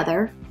this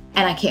together,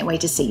 and I can't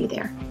wait to see you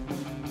there.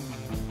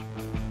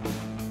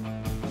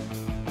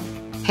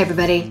 Hey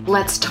everybody,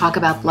 let's talk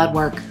about blood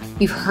work.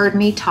 You've heard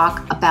me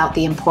talk about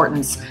the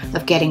importance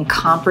of getting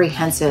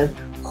comprehensive,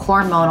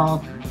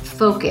 hormonal,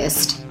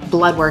 focused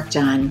blood work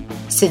done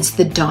since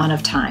the dawn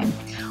of time.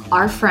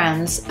 Our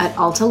friends at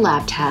Ulta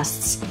Lab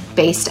Tests,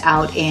 based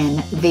out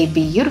in the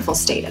beautiful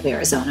state of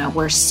Arizona,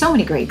 where so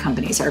many great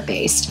companies are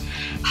based,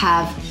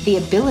 have the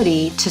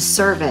ability to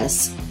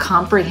service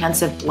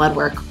comprehensive blood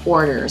work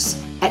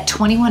orders at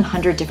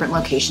 2,100 different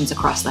locations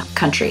across the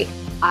country.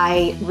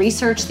 I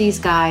researched these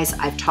guys,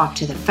 I've talked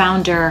to the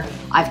founder,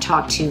 I've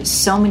talked to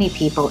so many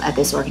people at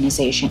this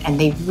organization, and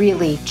they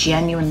really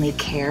genuinely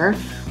care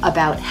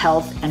about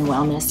health and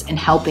wellness and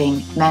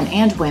helping men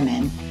and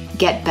women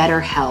get better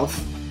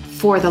health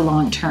for the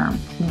long term.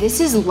 This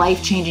is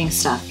life-changing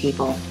stuff,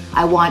 people.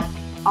 I want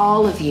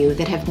all of you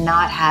that have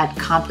not had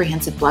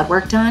comprehensive blood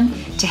work done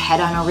to head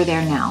on over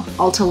there now.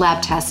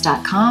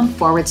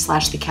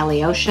 ultalabtest.com/The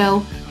Kelly O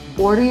Show.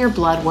 Order your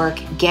blood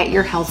work, get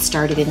your health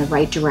started in the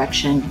right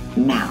direction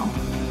now.